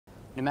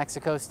New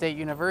Mexico State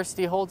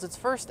University holds its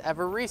first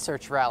ever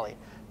research rally.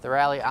 The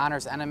rally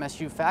honors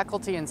NMSU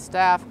faculty and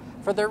staff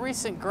for their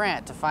recent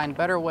grant to find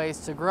better ways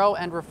to grow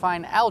and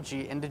refine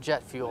algae into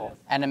jet fuel.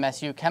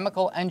 NMSU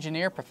chemical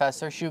engineer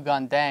Professor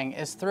Shugun Dang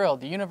is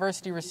thrilled the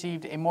university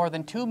received a more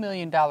than $2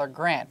 million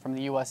grant from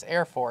the U.S.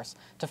 Air Force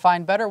to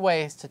find better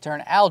ways to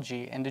turn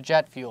algae into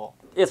jet fuel.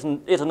 It's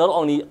not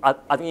only, I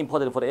think,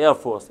 important for the Air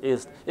Force,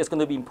 it's going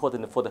to be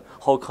important for the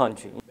whole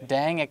country.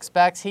 Dang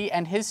expects he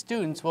and his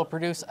students will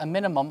produce a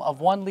minimum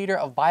of 1 liter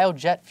of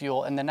biojet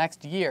fuel in the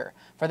next year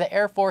for the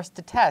Air Force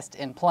to test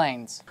in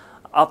planes.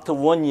 After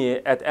 1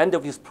 year, at the end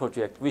of this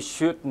project, we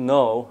should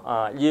know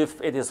if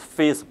it is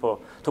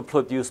feasible to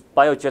produce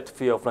biojet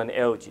fuel from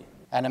algae.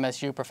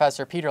 NMSU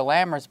Professor Peter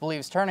Lammers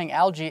believes turning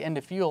algae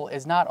into fuel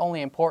is not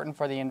only important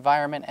for the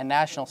environment and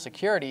national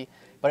security,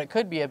 but it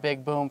could be a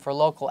big boom for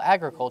local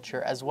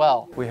agriculture as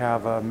well. We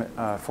have a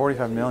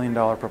 $45 million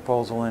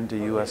proposal into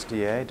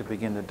USDA to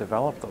begin to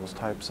develop those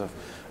types of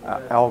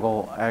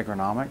algal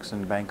agronomics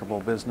and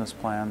bankable business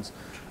plans,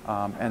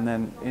 and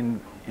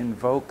then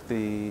invoke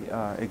the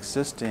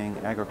existing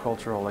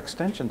agricultural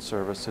extension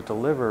service to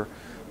deliver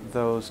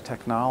those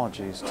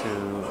technologies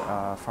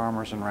to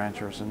farmers and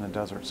ranchers in the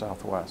desert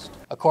Southwest.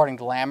 According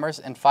to Lammers,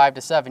 in 5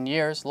 to 7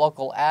 years,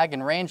 local ag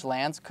and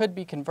rangelands could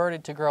be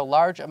converted to grow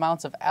large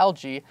amounts of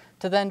algae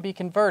to then be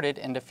converted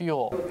into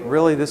fuel.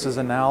 Really, this is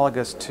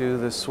analogous to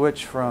the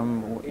switch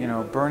from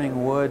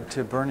burning wood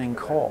to burning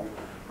coal.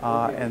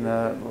 In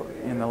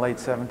the late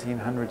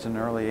 1700s and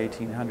early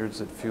 1800s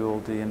that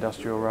fueled the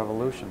Industrial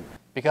Revolution.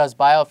 Because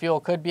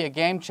biofuel could be a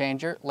game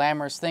changer,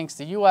 Lammers thinks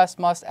the U.S.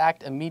 must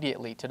act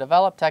immediately to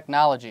develop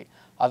technology.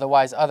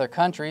 Otherwise, other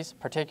countries,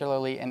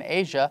 particularly in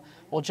Asia,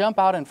 will jump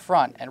out in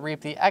front and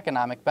reap the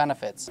economic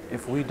benefits.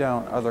 If we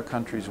don't, other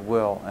countries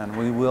will, and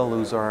we will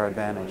lose our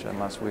advantage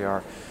unless we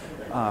are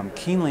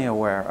keenly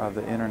aware of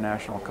the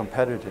international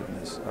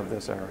competitiveness of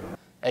this area.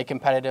 A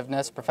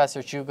competitiveness Professor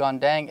Shugun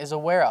Dang is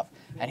aware of,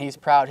 and he's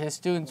proud his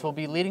students will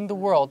be leading the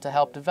world to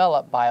help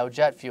develop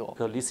biojet fuel.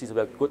 So this is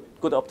a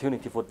good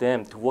opportunity for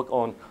them to work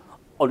on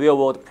a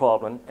real-world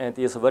problem, and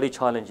it's a very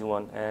challenging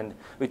one. And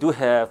we do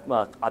have,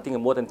 I think,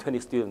 more than 20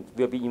 students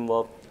will be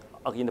involved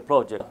in the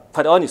project.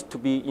 Quite honest,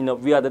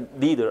 we are the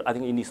leader, I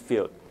think, in this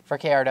field. For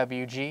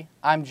KRWG,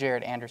 I'm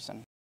Jared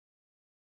Andersen.